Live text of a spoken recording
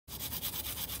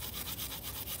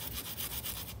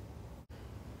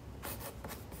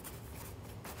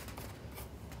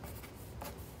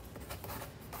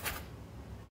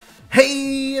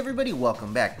everybody,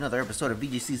 welcome back to another episode of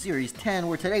VGC Series 10,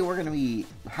 where today we're going to be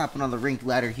hopping on the ranked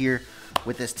ladder here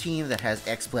with this team that has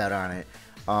Exploud on it.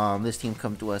 This team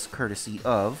comes to us courtesy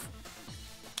of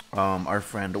our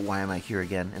friend Why Am I Here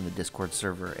Again in the Discord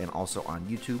server and also on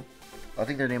YouTube. I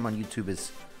think their name on YouTube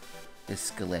is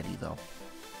Skeletti though.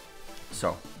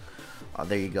 So,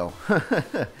 there you go.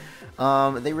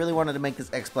 They really wanted to make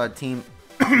this Exploud team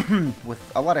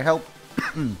with a lot of help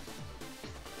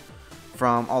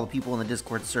from all the people in the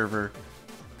Discord server.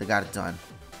 They got it done.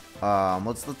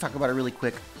 Let's talk about it really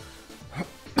quick.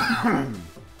 I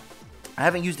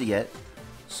haven't used it yet,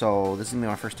 so this is gonna be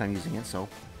my first time using it. So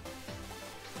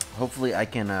hopefully I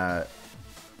can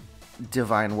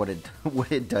divine what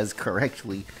it does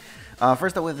correctly.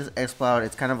 First up with this Exploud,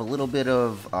 it's kind of a little bit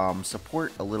of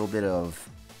support, a little bit of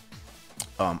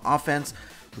offense.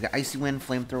 We got Icy Wind,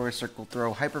 Flamethrower, Circle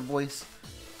Throw, Hyper Voice.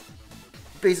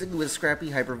 Basically, with Scrappy,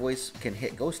 Hyper Voice can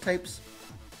hit ghost types,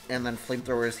 and then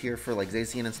Flamethrower is here for like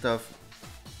Zacian and stuff.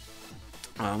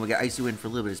 We got Icy Wind for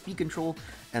a little bit of speed control,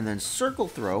 and then Circle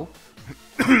Throw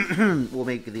will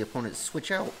make the opponent switch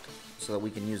out so that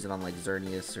we can use it on like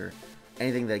Xerneas or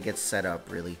anything that gets set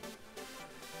up, really.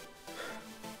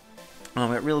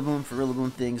 At Rillaboom, for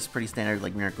Rillaboom things, pretty standard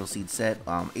like Miracle Seed set.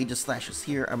 Aegis Slash is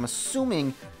here, I'm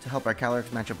assuming to help our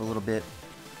Calyrex match up a little bit.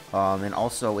 And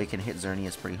also it can hit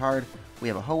Xerneas pretty hard. We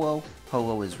have a Ho-Oh.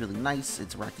 Ho-Oh is really nice.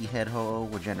 It's Rocky Head Ho-Oh,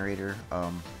 Regenerator.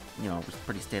 You know, it's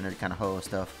pretty standard kind of Ho-Oh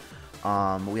stuff.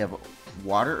 We have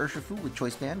Water Urshifu with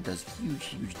Choice Band, does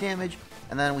huge damage.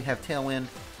 And then we have Tailwind,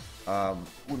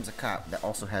 Whimsicott that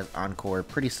also has Encore.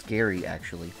 Pretty scary,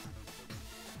 actually.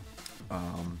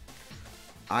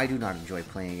 I do not enjoy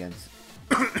playing against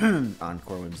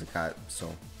Encore Whimsicott,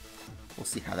 so we'll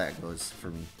see how that goes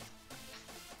for me.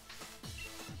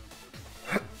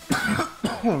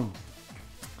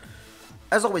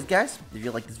 As always, guys, if you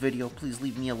like this video, please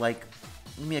leave me a like,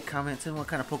 leave me a comment, tell me what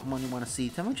kind of Pokemon you want to see.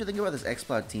 Tell me what you think about this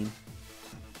Exploud team.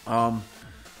 I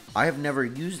have never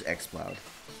used Exploud,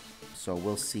 so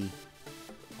we'll see.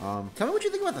 Tell me what you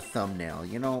think about the thumbnail.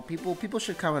 You know, people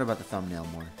should comment about the thumbnail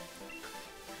more.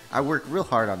 I worked real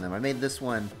hard on them. I made this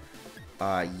one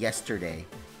yesterday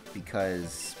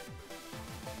because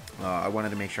I wanted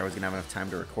to make sure I was gonna have enough time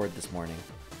to record this morning.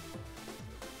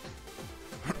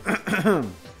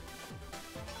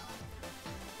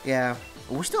 Yeah,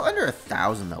 we're still under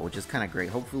 1,000 though, which is kind of great.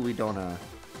 Hopefully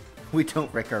we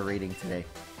don't wreck our rating today.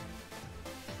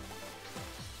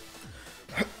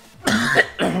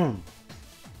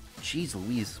 Jeez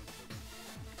Louise,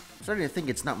 I'm starting to think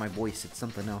it's not my voice, it's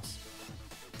something else.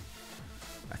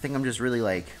 I think I'm just really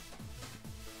like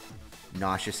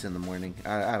nauseous in the morning.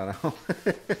 I don't know.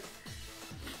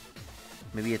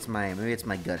 Maybe it's my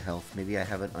gut health. Maybe I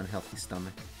have an unhealthy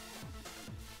stomach.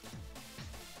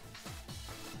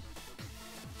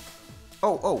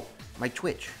 Oh, my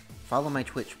Twitch. Follow my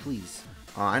Twitch, please.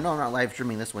 I know I'm not live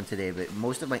streaming this one today, but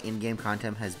most of my in-game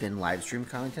content has been live stream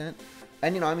content.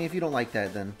 And, you know, I mean, if you don't like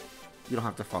that, then you don't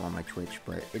have to follow my Twitch,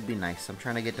 but it'd be nice. I'm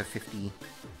trying to get to 50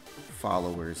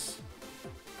 followers.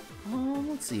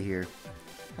 Let's see here.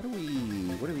 What do we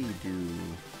do?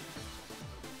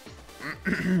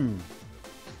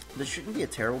 This shouldn't be a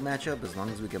terrible matchup as long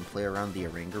as we can play around the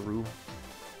Oranguru.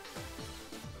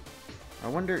 I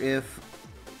wonder if...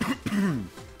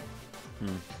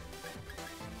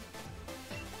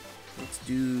 Let's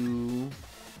do...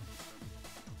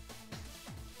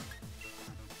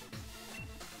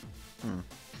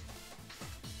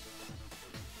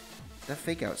 That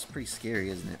fake out's pretty scary,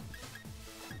 isn't it?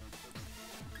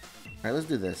 Alright, let's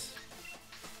do this.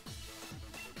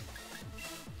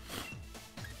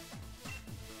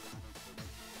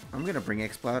 I'm gonna bring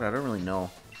Exploud. I don't really know.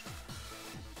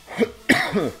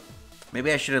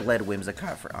 Maybe I should have led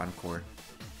Whimsicott for Encore.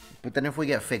 But then if we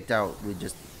get faked out, we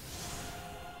just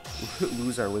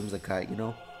lose our Whimsicott, you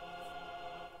know?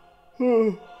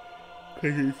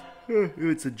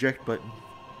 It's eject button.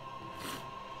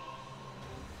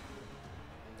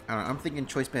 I don't know, I'm thinking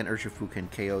Choice Band Urshifu can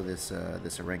KO this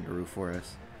this Oranguru for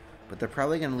us. But they're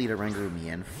probably gonna lead Oranguru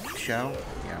Mienshao.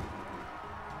 Yeah.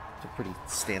 It's a pretty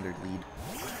standard lead.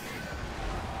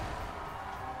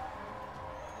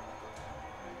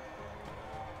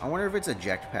 I wonder if it's a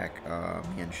Jetpack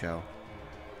Mienshao.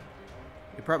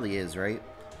 It probably is, right?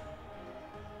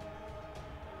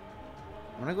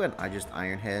 I'm gonna go ahead and just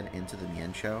Iron Head into the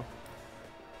Mienshao.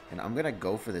 And I'm gonna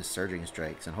go for this Surging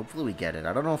Strikes, and hopefully we get it.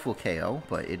 I don't know if we'll KO,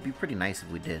 but it'd be pretty nice if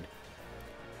we did.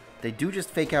 They do just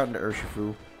fake out into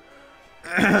Urshifu.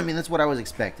 I mean, that's what I was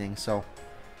expecting, so...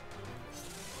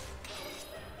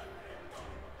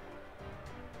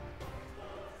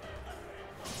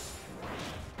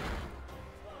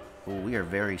 Ooh, we are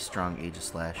very strong Aegis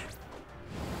Slash.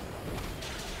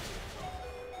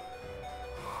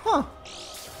 Huh.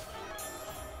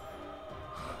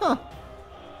 Huh.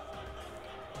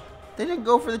 They didn't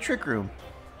go for the Trick Room.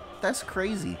 That's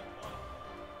crazy.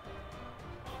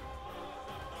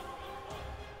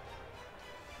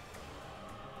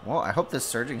 Well, I hope this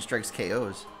Surging Strikes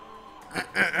KOs.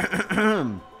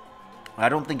 I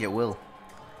don't think it will.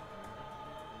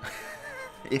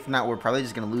 If not, we're probably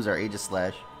just going to lose our Aegis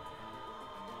Slash.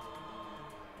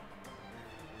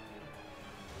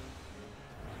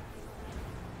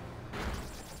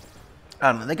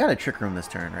 I don't know, they got a Trick Room this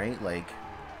turn, right? Like,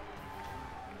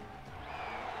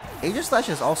 Aegis Slash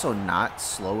is also not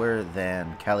slower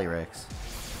than Calyrex.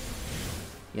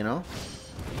 You know?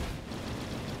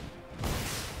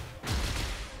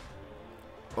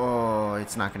 Oh,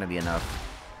 it's not going to be enough.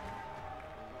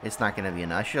 It's not going to be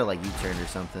enough. I should have, like, U-turned or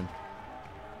something.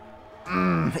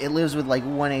 It lives with, like,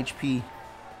 1 HP.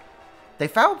 They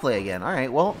foul play again.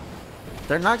 Alright, well,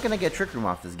 they're not going to get Trick Room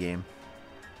off this game.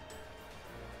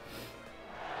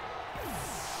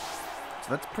 So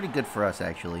that's pretty good for us,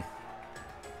 actually.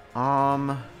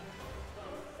 What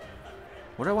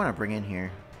do I want to bring in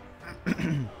here? I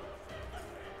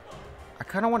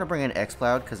kind of want to bring in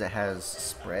Exploud because it has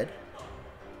spread.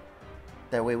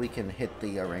 That way we can hit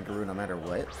the Rangaroo no matter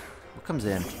what. What comes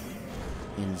in?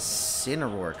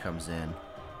 Incineroar comes in.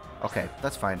 Okay,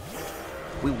 that's fine.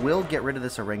 We will get rid of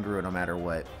this Rangaroo no matter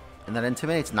what. And that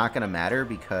Intimidate's not going to matter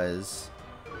because...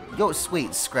 Yo,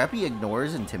 wait, Scrappy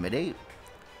ignores Intimidate?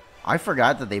 I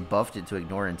forgot that they buffed it to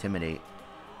ignore Intimidate.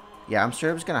 Yeah, I'm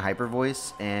straight up just going to Hyper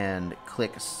Voice and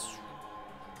click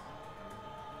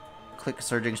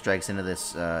Surging Strikes into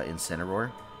this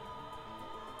Incineroar.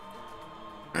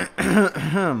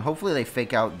 Hopefully they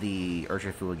fake out the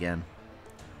Urshifu again.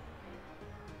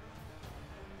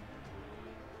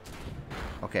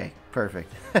 Okay,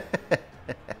 perfect.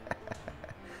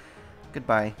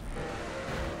 Goodbye.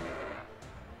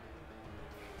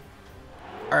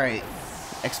 Alright,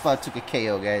 Exploud took a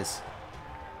KO, guys.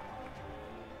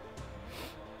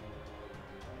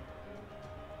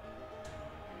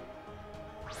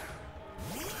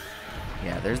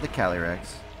 Yeah, there's the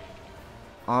Calyrex.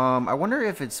 I wonder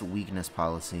if it's weakness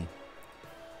policy.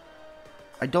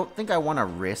 I don't think I want to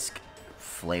risk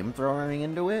flamethrowing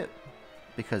into it,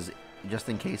 because just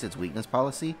in case it's weakness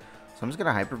policy. So I'm just going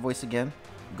to Hyper Voice again.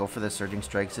 Go for the Surging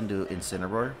Strikes into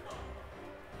Incineroar.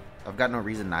 I've got no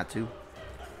reason not to.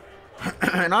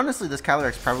 And honestly, this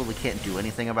Calyrex probably can't do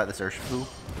anything about this Urshifu.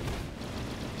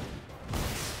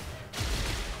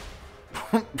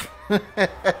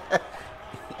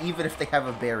 Even if they have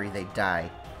a berry, they die.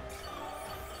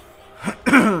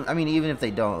 I mean, even if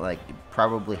they don't, like,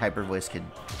 probably Hyper Voice could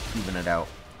even it out.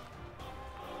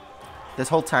 This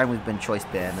whole time we've been choice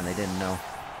banned and they didn't know.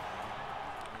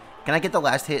 Can I get the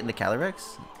last hit into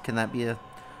Calyrex? Can that be a...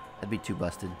 That'd be too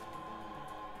busted.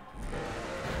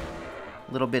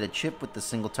 A little bit of chip with the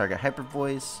single target Hyper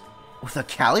Voice. With a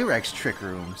Calyrex Trick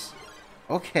Rooms.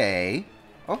 Okay.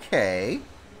 Okay.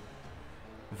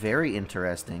 Very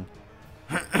interesting.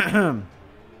 I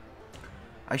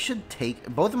should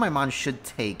take... Both of my mons should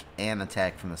take an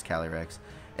attack from this Calyrex.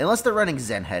 Unless they're running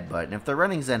Zen Headbutt. And if they're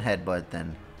running Zen Headbutt,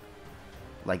 then...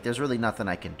 Like, there's really nothing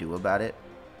I can do about it.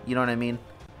 You know what I mean?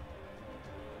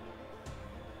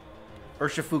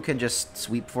 Urshifu can just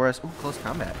sweep for us. Ooh, close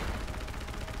combat.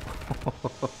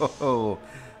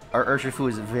 Our Urshifu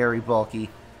is very bulky.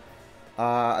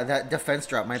 That defense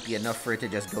drop might be enough for it to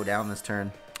just go down this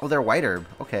turn. Oh, they're White Herb.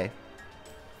 Okay.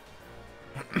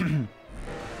 A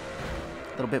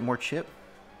little bit more chip.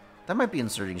 That might be in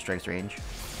Surging Strike's range.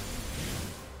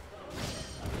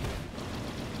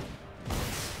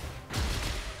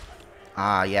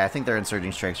 Yeah, I think they're in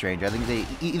Surging Strike's range. I think they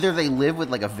either they live with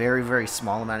like a very, very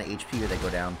small amount of HP or they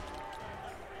go down.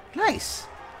 Nice.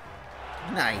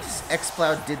 Nice.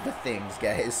 Exploud did the things,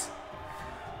 guys.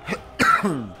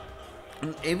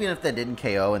 Even if they didn't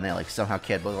KO and they like somehow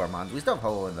killed both of our mons, we still have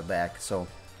Ho-Oh in the back, so...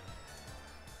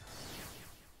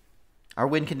 Our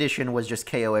win condition was just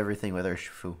KO everything with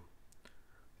Urshifu.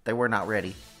 They were not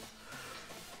ready.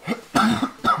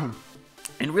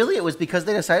 And really, it was because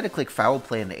they decided to click Foul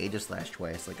Play into Aegis Slash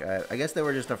twice. Like, I guess they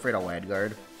were just afraid of Wild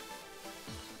Guard.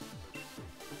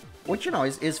 Which, you know,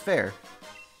 is fair.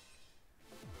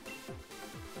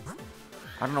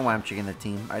 I don't know why I'm checking the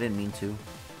team. I didn't mean to.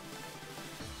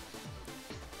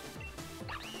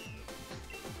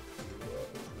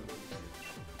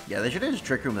 Yeah, they should have just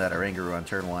Trick Room that Rangaroo on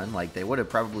turn 1. Like, they would have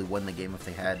probably won the game if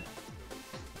they had.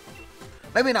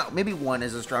 Maybe not. Maybe one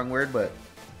is a strong word, but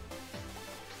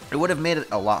it would have made it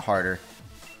a lot harder.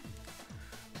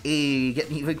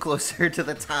 Getting even closer to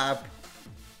the top.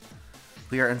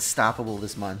 We are unstoppable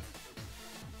this month.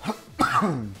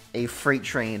 A freight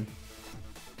train.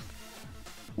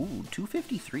 Ooh,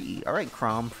 253. All right,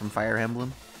 Crom from Fire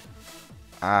Emblem.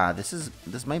 Ah,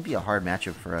 this might be a hard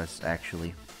matchup for us,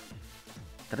 actually.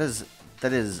 That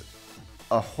is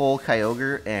a whole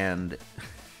Kyogre and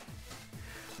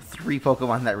 3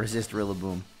 Pokemon that resist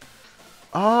Rillaboom.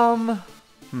 I'm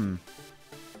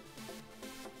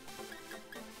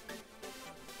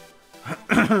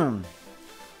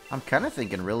kind of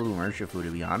thinking Rillaboom Urshifu,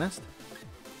 to be honest.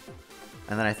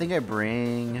 And then I think I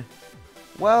bring...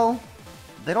 Well,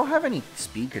 they don't have any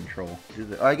speed control, do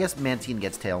they? Oh, I guess Mantine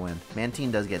gets Tailwind.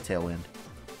 Mantine does get Tailwind.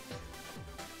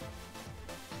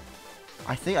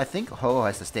 I think Ho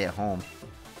has to stay at home.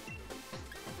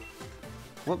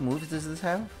 What moves does this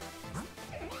have?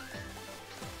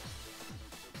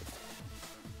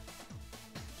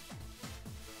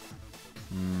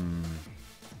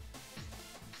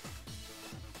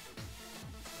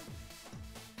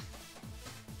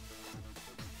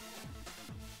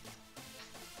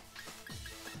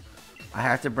 I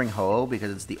have to bring Ho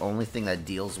because it's the only thing that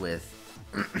deals with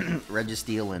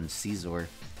Registeel and Scizor.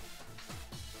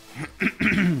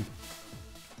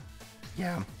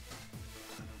 Yeah.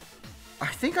 I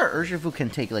think our Urshifu can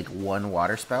take like 1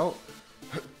 Water Spout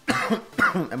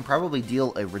and probably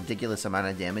deal a ridiculous amount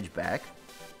of damage back.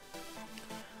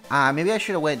 Maybe I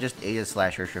should have went just Ada /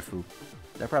 Urshifu.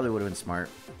 That probably would have been smart.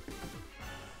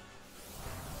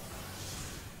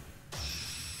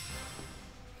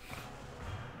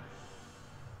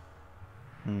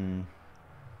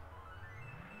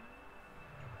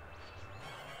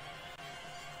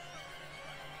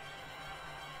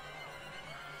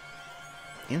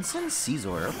 Instant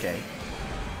Scizor, okay.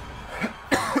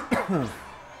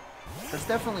 That's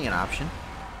definitely an option.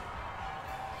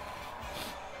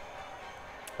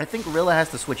 I think Rilla has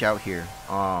to switch out here,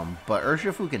 but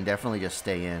Urshifu can definitely just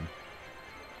stay in.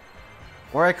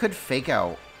 Or I could fake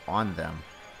out on them,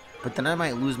 but then I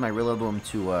might lose my Rillaboom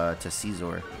to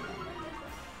Scizor.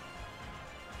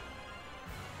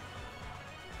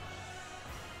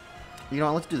 You know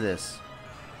what, let's do this.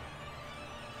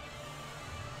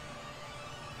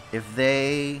 If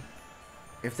they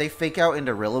fake out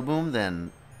into Rillaboom,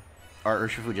 then our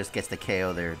Urshifu just gets to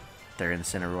KO their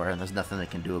Incineroar, and there's nothing they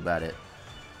can do about it.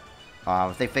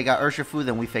 If they fake out Urshifu,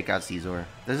 then we fake out Scizor.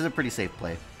 This is a pretty safe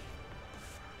play.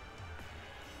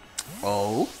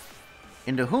 Oh,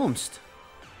 into Whomst.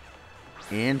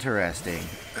 Interesting.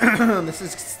 This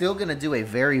is still gonna do a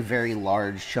very, very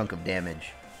large chunk of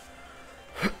damage.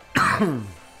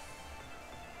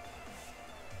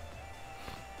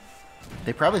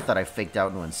 They probably thought I faked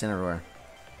out into Incineroar.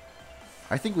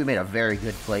 I think we made a very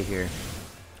good play here.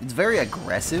 It's very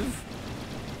aggressive,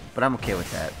 but I'm okay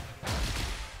with that.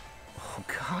 Oh,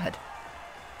 God.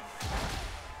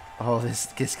 Oh, this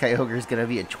Kyogre is going to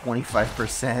be at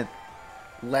 25%.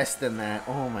 Less than that.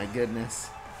 Oh, my goodness.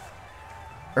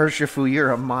 Urshifu, you're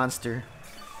a monster.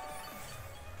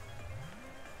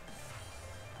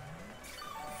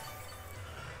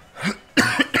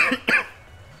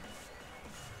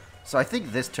 So I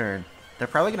think this turn, they're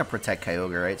probably going to protect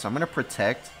Kyogre, right? So I'm going to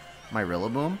protect my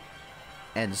Rillaboom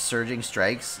and Surging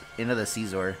Strikes into the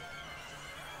Scizor.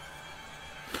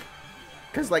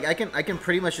 Because like I can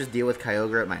pretty much just deal with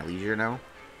Kyogre at my leisure now.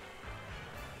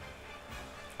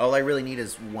 All I really need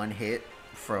is 1 hit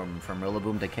from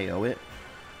Rillaboom to KO it.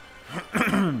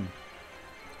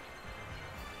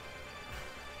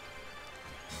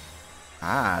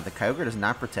 The Kyogre does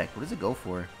not protect. What does it go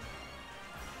for?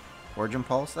 Origin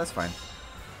Pulse? That's fine.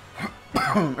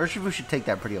 Urshifu should take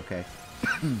that pretty okay.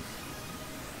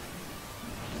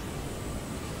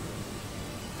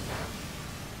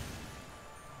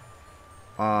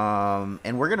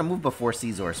 And we're gonna move before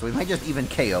Scizor, so we might just even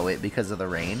KO it because of the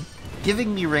rain.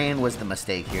 Giving me rain was the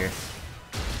mistake here.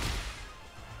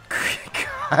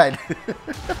 God.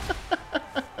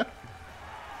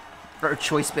 Or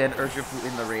Choice Band Urshifu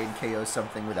in the rain KO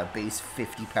something with a base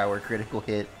 50 power critical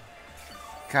hit.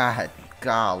 God,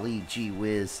 golly, gee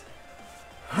whiz.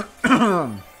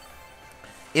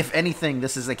 If anything,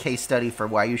 this is a case study for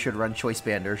why you should run Choice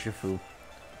Band Urshifu.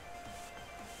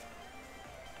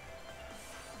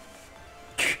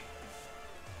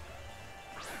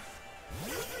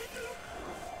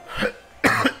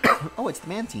 Oh, it's the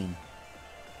Mantine.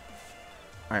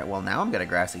 Alright, well now I'm going to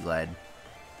Grassy Glide.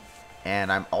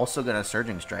 And I'm also going to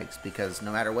Surging Strikes, because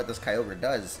no matter what this Kyogre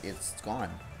does, it's gone.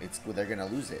 They're going to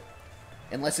lose it.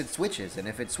 Unless it switches, and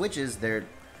if it switches, they're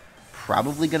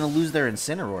probably going to lose their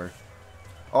Incineroar.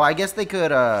 Oh, I guess they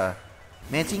could,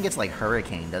 Mantine gets, like,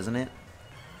 Hurricane, doesn't it?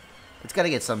 It's got to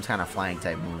get some kind of flying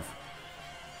type move.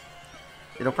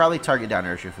 It'll probably target down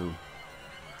Urshifu.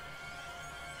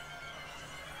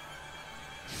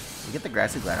 We get the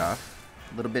Grassy Glide off.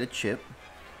 A little bit of chip.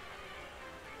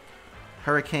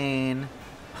 Hurricane.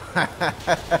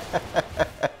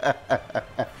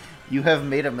 You have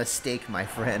made a mistake, my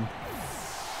friend.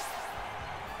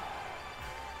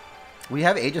 We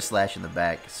have Aegislash in the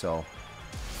back, so...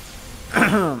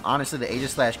 honestly, the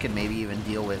Aegislash can maybe even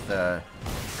deal with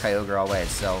Kyogre all by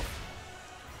itself.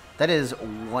 That is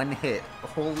one hit.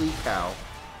 Holy cow.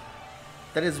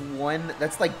 That is one...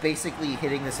 That's like basically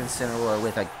hitting this Incineroar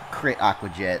with a crit Aqua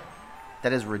Jet.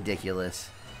 That is ridiculous.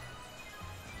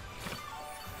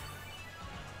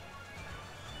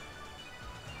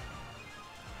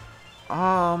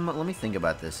 Let me think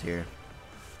about this here.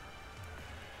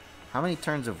 How many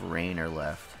turns of rain are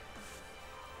left?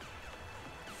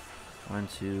 1,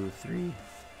 2, 3.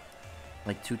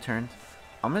 Like 2 turns.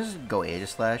 I'm gonna just go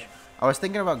Aegislash. I was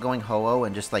thinking about going Ho-Oh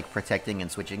and just like protecting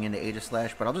and switching into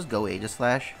Aegislash, but I'll just go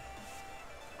Aegislash.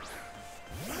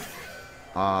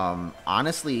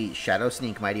 Honestly, Shadow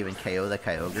Sneak might even KO the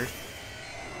Kyogre.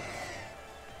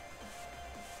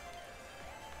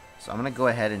 So I'm gonna go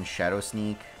ahead and Shadow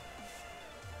Sneak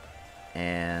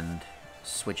and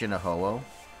switch into Ho-Oh.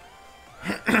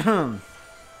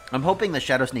 I'm hoping the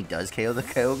Shadow Sneak does KO the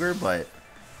Kyogre, but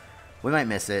we might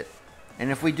miss it. And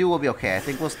if we do, we'll be okay. I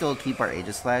think we'll still keep our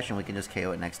Aegislash and we can just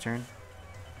KO it next turn.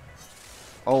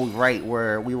 Oh, right,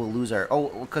 we will lose our... Oh,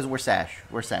 because we're Sash.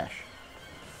 We're Sash.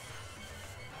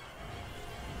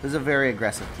 This is a very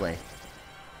aggressive play.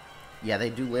 Yeah, they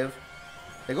do live.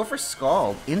 They go for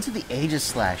Scald into the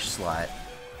Aegislash slot.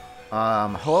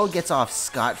 Ho-Oh gets off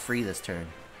scot-free this turn.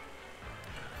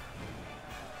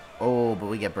 Oh, but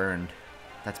we get burned.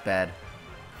 That's bad.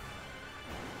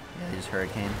 Yeah, they just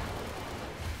Hurricane.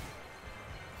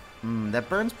 That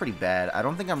burn's pretty bad. I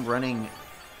don't think I'm running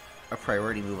a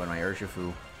priority move on my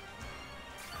Urshifu.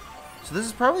 So this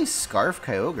is probably Scarf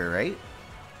Kyogre, right?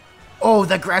 Oh,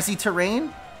 the grassy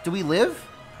terrain? Do we live?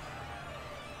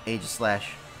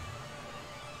 Aegislash.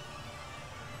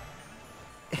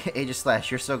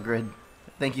 Aegislash, you're so good.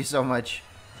 Thank you so much.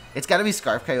 It's got to be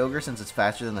Scarf Kyogre since it's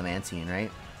faster than the Mantine,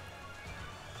 right?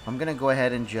 I'm going to go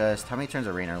ahead and just... How many turns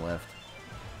of rain are left?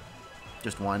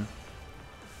 Just 1.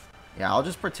 Yeah, I'll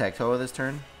just protect Ho-Oh this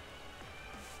turn.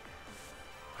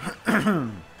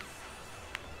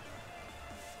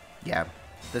 Yeah,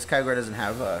 this Kyogre doesn't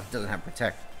have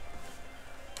protect.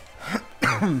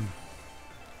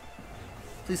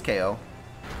 Please KO.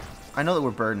 I know that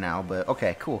we're burned now, but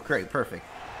okay, cool, great, perfect.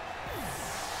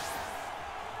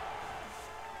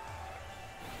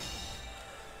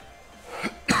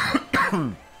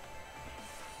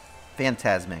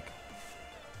 Phantasmic.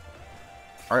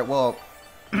 Alright, well...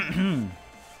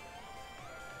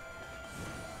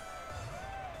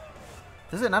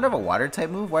 Does it not have a water type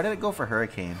move? Why did it go for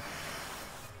Hurricane?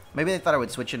 Maybe they thought I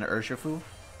would switch into Urshifu?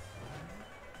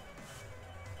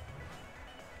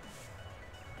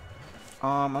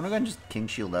 I'm gonna go and just King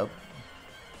Shield up.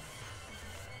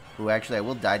 Ooh, actually, I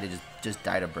will die to just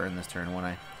die to burn this turn, won't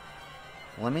I?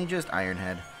 Let me just Iron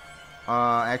Head.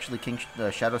 Actually,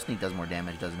 Shadow Sneak does more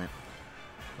damage, doesn't it?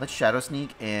 Let's Shadow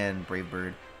Sneak and Brave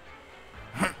Bird.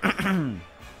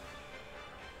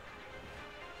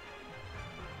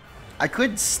 I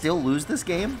could still lose this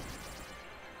game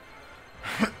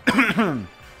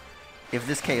if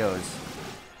this KOs.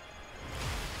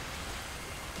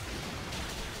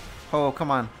 Oh,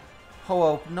 come on.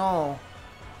 Ho-Oh, no.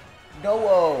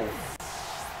 No-oh.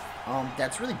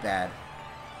 That's really bad.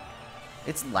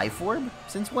 It's Life Orb?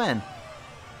 Since when?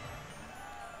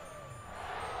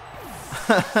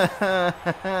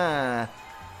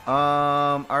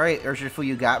 Alright, Urshifu,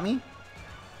 you got me?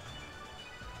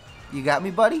 You got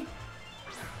me, buddy?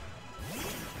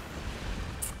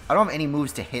 I don't have any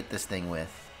moves to hit this thing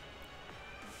with.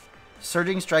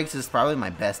 Surging Strikes is probably my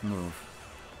best move.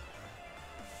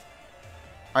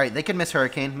 Alright, they can miss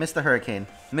Hurricane. Miss the Hurricane.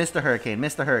 Miss the Hurricane.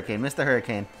 Miss the Hurricane. Miss the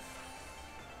Hurricane.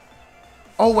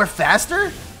 Oh, we're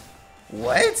faster?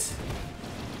 What?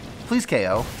 Please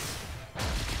KO.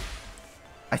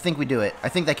 I think we do it. I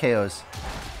think that KOs.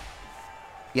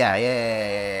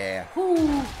 Yeah.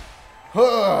 Whoo.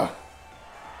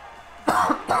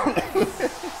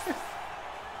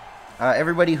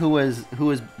 Everybody who was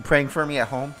praying for me at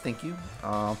home, thank you.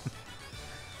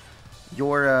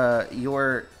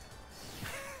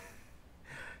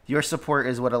 Your support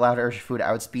is what allowed Urshifu to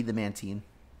outspeed the Mantine.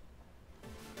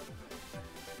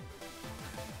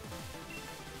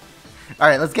 All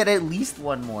right, let's get at least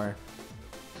one more.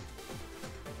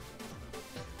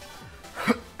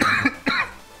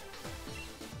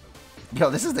 Yo,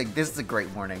 this is a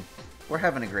great morning. We're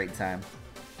having a great time.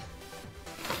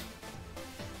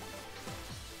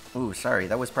 Ooh, sorry,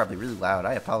 that was probably really loud.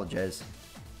 I apologize.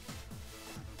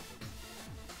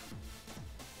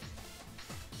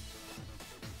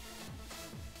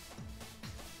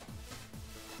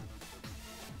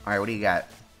 Alright, what do you got?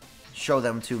 Show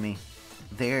them to me.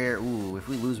 There. Ooh, if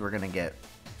we lose, we're gonna get...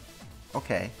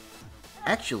 Okay.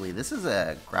 Actually, this is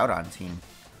a Groudon team.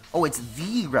 Oh, it's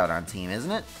the Groudon team,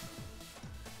 isn't it?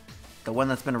 The one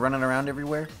that's been running around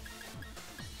everywhere?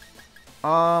 Okay,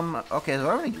 so I don't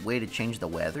have any way to change the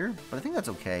weather, but I think that's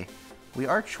okay. We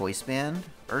are Choice Band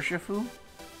Urshifu.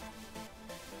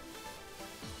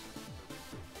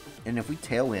 And if we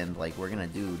Tailwind, like, we're gonna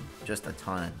do just a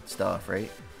ton of stuff,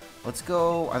 right? Let's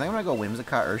go... I think I'm gonna go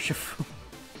Whimsicott Urshifu.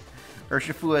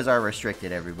 Urshifu is our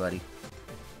restricted, everybody.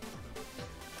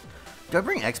 Do I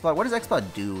bring Exploud? What does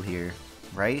Exploud do here?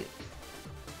 Right?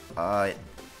 I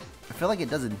feel like it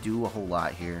doesn't do a whole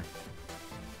lot here.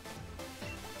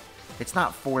 It's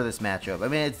not for this matchup. I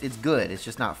mean, it's good. It's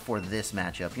just not for this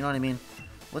matchup. You know what I mean?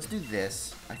 Let's do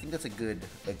this. I think that's a good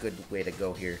way to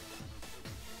go here.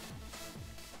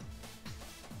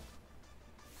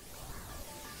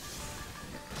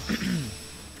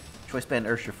 Choice Band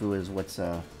Urshifu is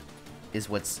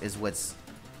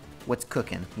what's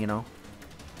cooking, you know?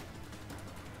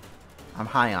 I'm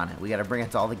high on it. We gotta bring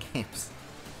it to all the games.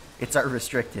 It's our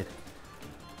restricted.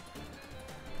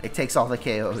 It takes all the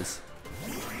KOs.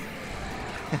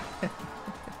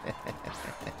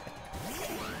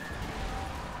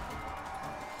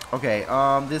 Okay,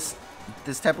 this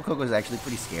Tapu Koko is actually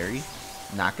pretty scary.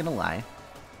 Not gonna lie.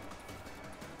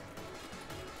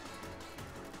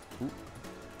 Ooh.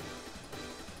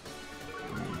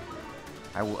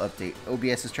 I will update.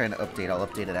 OBS is trying to update. I'll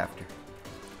update it after.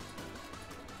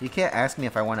 You can't ask me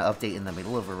if I want to update in the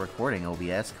middle of a recording,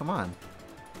 OBS. Come on.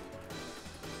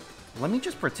 Let me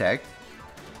just protect.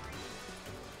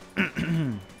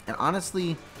 And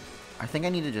honestly, I think I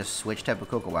need to just switch Tapu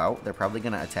Koko out. They're probably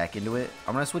going to attack into it.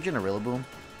 I'm going to switch in a Rillaboom.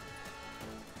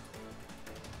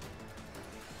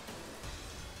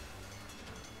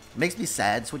 Makes me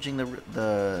sad switching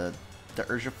the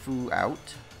Urshifu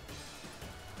out.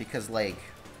 Because, like,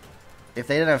 if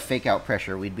they didn't have fake out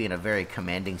pressure, we'd be in a very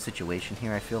commanding situation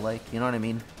here, I feel like. You know what I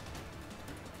mean?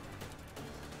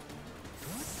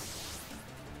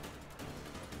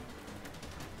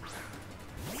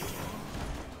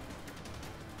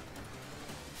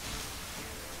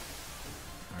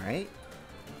 Alright.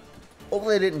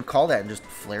 Hopefully they didn't call that and just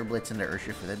Flare Blitz into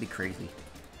Urshifu. That'd be crazy.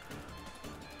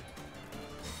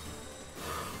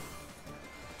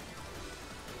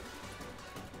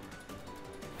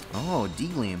 Oh,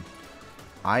 D-Gleam.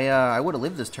 I would have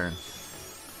lived this turn.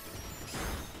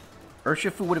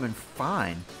 Urshifu would have been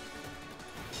fine.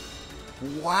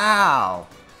 Wow.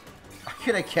 I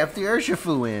could have kept the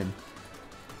Urshifu in.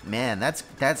 Man,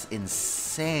 that's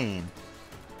insane.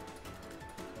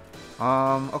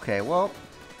 Okay, well.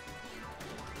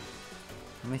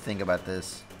 Let me think about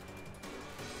this.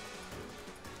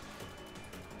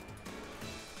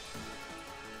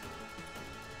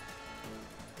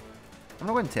 I'm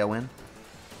gonna go ahead and Tailwind.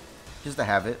 Just to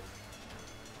have it.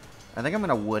 I think I'm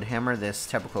gonna Wood Hammer this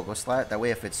Tapu Koko slot. That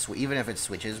way, if it's even if it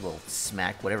switches, we'll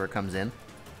smack whatever comes in.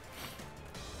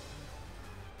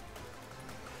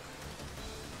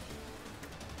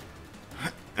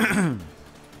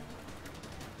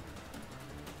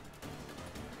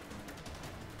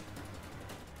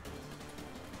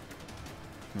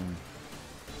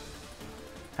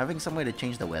 Having some way to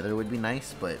change the weather would be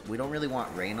nice, but we don't really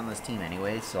want rain on this team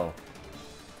anyway, so...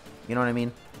 You know what I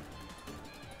mean?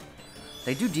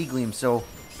 They do D-Gleam, so...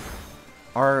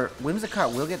 Our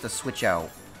Whimsicott will get to switch out.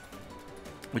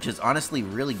 Which is honestly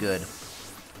really good.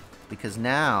 Because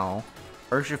now...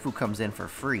 Urshifu comes in for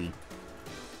free.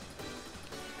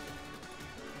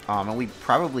 And we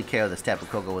probably KO this Tapu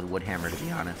Koko with Wood Hammer, to be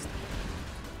honest.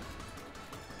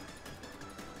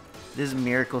 This is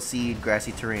Miracle Seed,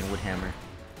 Grassy Terrain, Wood Hammer.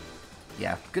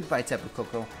 Yeah, goodbye Tapu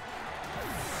Koko.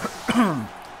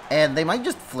 And they might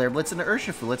just Flare Blitz into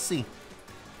Urshifu, let's see.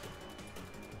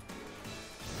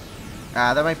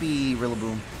 That might be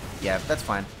Rillaboom. Yeah, that's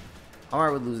fine. I'm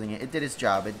alright with losing it. It did its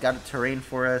job. It got a terrain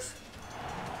for us.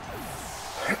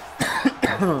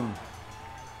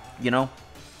 You know?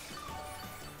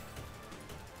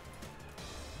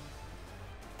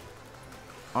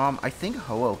 I think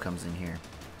Ho-Oh comes in here.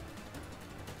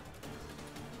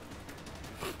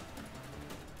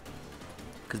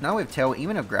 Because now we have Tail.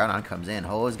 Even if Groudon comes in,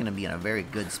 Ho-Oh is going to be in a very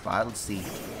good spot. Let's see.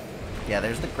 Yeah,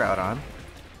 there's the Groudon.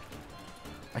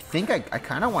 I think I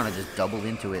kind of want to just double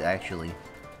into it, actually.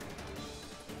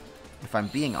 If I'm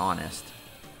being honest.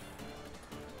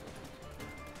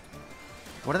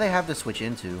 What do they have to switch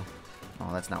into? Oh,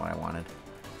 that's not what I wanted.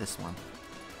 This one.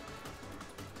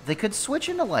 They could switch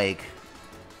into, like...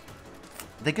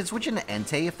 They could switch into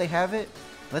Entei if they have it.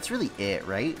 That's really it,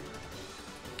 right?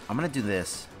 I'm going to do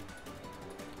this.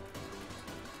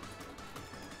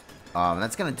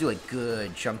 That's going to do a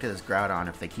good chunk to this Groudon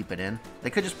if they keep it in. They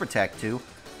could just protect too.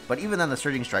 But even then, the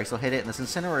Surging Strikes will hit it, and this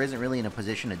Incineroar isn't really in a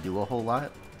position to do a whole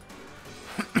lot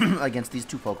against these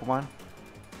two Pokemon.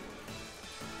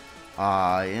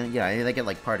 Yeah, they get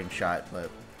like Parting Shot, but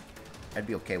I'd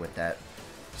be okay with that.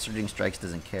 Surging Strikes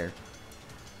doesn't care.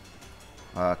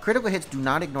 Critical hits do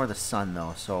not ignore the sun,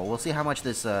 though, so we'll see how much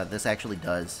this actually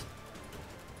does.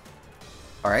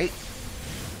 All right,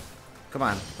 come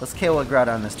on, let's KO a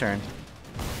Groudon this turn.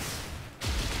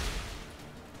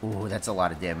 Ooh, that's a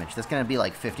lot of damage. That's gonna be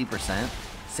like 50%.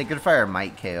 Sacred Fire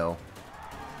might KO.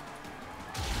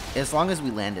 As long as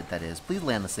we land it, that is. Please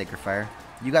land the Sacred Fire.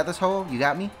 You got this, Ho? You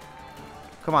got me?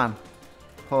 Come on.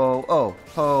 Ho, oh,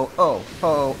 ho, oh,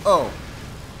 ho, oh.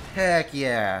 Heck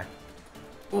yeah.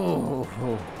 Ooh.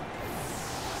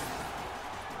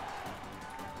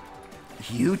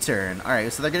 U-turn.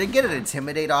 Alright, so they're gonna get an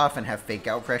Intimidate off and have Fake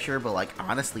Out pressure, but like,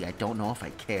 honestly, I don't know if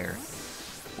I care.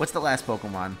 What's the last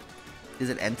Pokemon? Is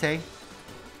it Entei?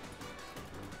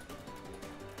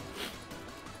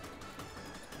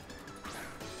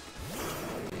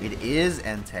 It is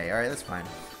Entei. Alright, that's fine.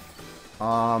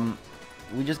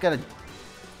 We just gotta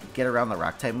get around the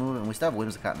Rock type move, and we still have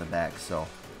Whimsicott in the back, so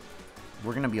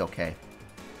we're gonna be okay.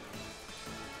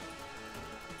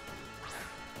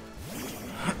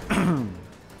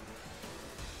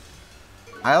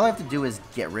 All I have to do is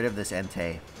get rid of this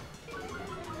Entei,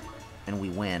 and we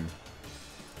win.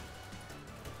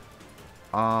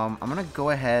 I'm gonna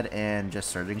go ahead and just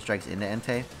Surging Strikes into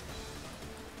Entei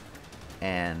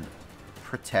and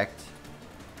protect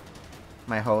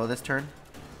my Ho this turn,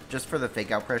 just for the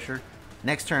Fake Out pressure.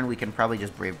 Next turn we can probably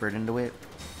just Brave Bird into it.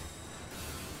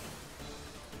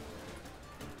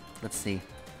 Let's see.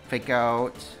 Fake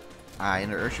Out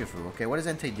into Urshifu. Okay, what does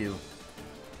Entei do?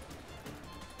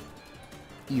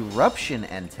 Eruption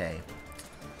Entei.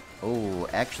 Oh,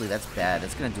 actually that's bad.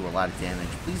 That's gonna do a lot of damage.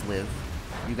 Please live.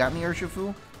 You got me,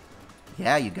 Urshifu?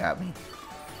 Yeah, you got me.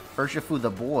 Urshifu the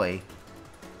boy.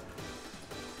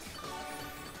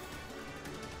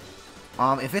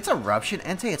 If it's Eruption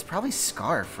Entei, it's probably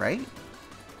Scarf, right?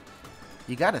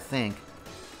 You gotta think.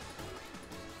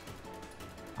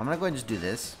 I'm gonna go ahead and just do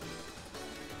this.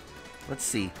 Let's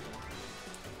see.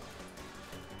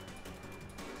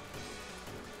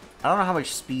 I don't know how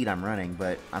much speed I'm running,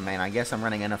 but I mean, I guess I'm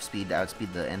running enough speed to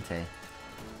outspeed the Entei.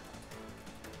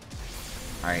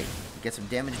 Alright, get some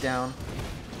damage down.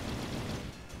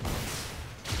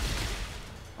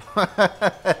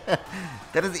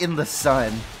 That is in the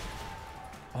sun.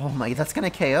 Oh my, that's gonna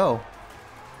KO.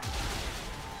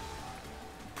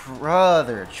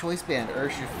 Brother, Choice Band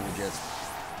Urshifu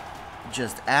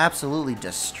just absolutely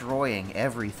destroying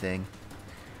everything.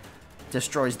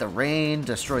 Destroys the rain,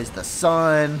 destroys the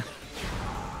sun.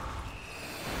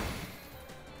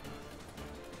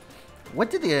 What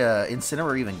did the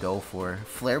Incineroar even go for?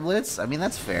 Flare Blitz? I mean,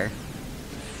 that's fair.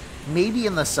 Maybe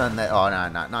in the sun that... Oh, no,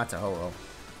 not to Ho-Oh.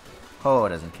 Ho-Oh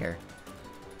doesn't care.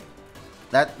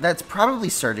 That's probably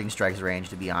Surging Strike's range,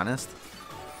 to be honest.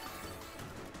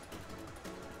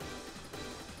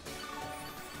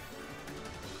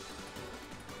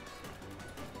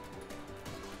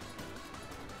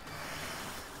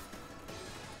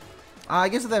 I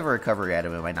guess if they have a recovery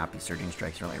item, it might not be Surging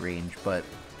Strike's really range, but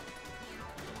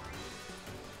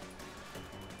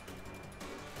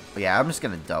yeah, I'm just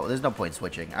gonna double. There's no point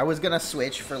switching. I was gonna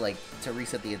switch for like to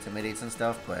reset the Intimidates and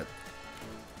stuff, but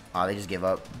they just gave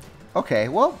up. Okay,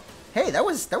 well, hey, that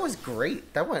was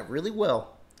great. That went really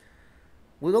well.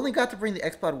 We only got to bring the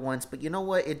Exploud once, but you know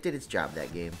what? It did its job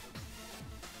that game.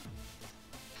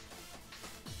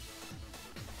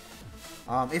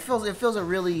 It feels a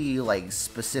really like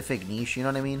specific niche. You know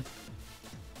what I mean?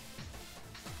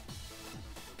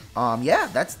 Yeah,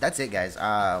 that's it, guys.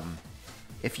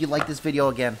 If you like this video,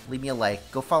 again, leave me a like.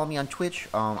 Go follow me on Twitch.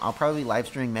 I'll probably live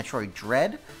streaming Metroid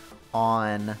Dread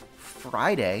on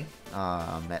Friday.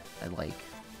 At like,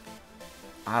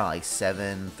 I don't know, like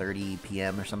 7:30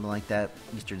 p.m. or something like that,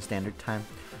 Eastern Standard Time.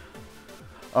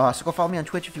 So go follow me on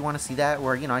Twitch if you want to see that,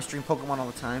 where, you know, I stream Pokemon all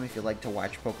the time. If you like to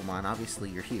watch Pokemon, obviously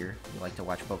you're here. You like to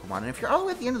watch Pokemon. And if you're all the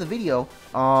way at the end of the video,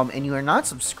 and you are not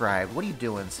subscribed, what are you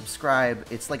doing? Subscribe.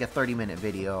 It's like a 30-minute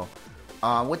video.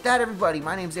 With that, everybody,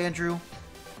 my name's Andrew.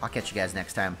 I'll catch you guys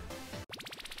next time.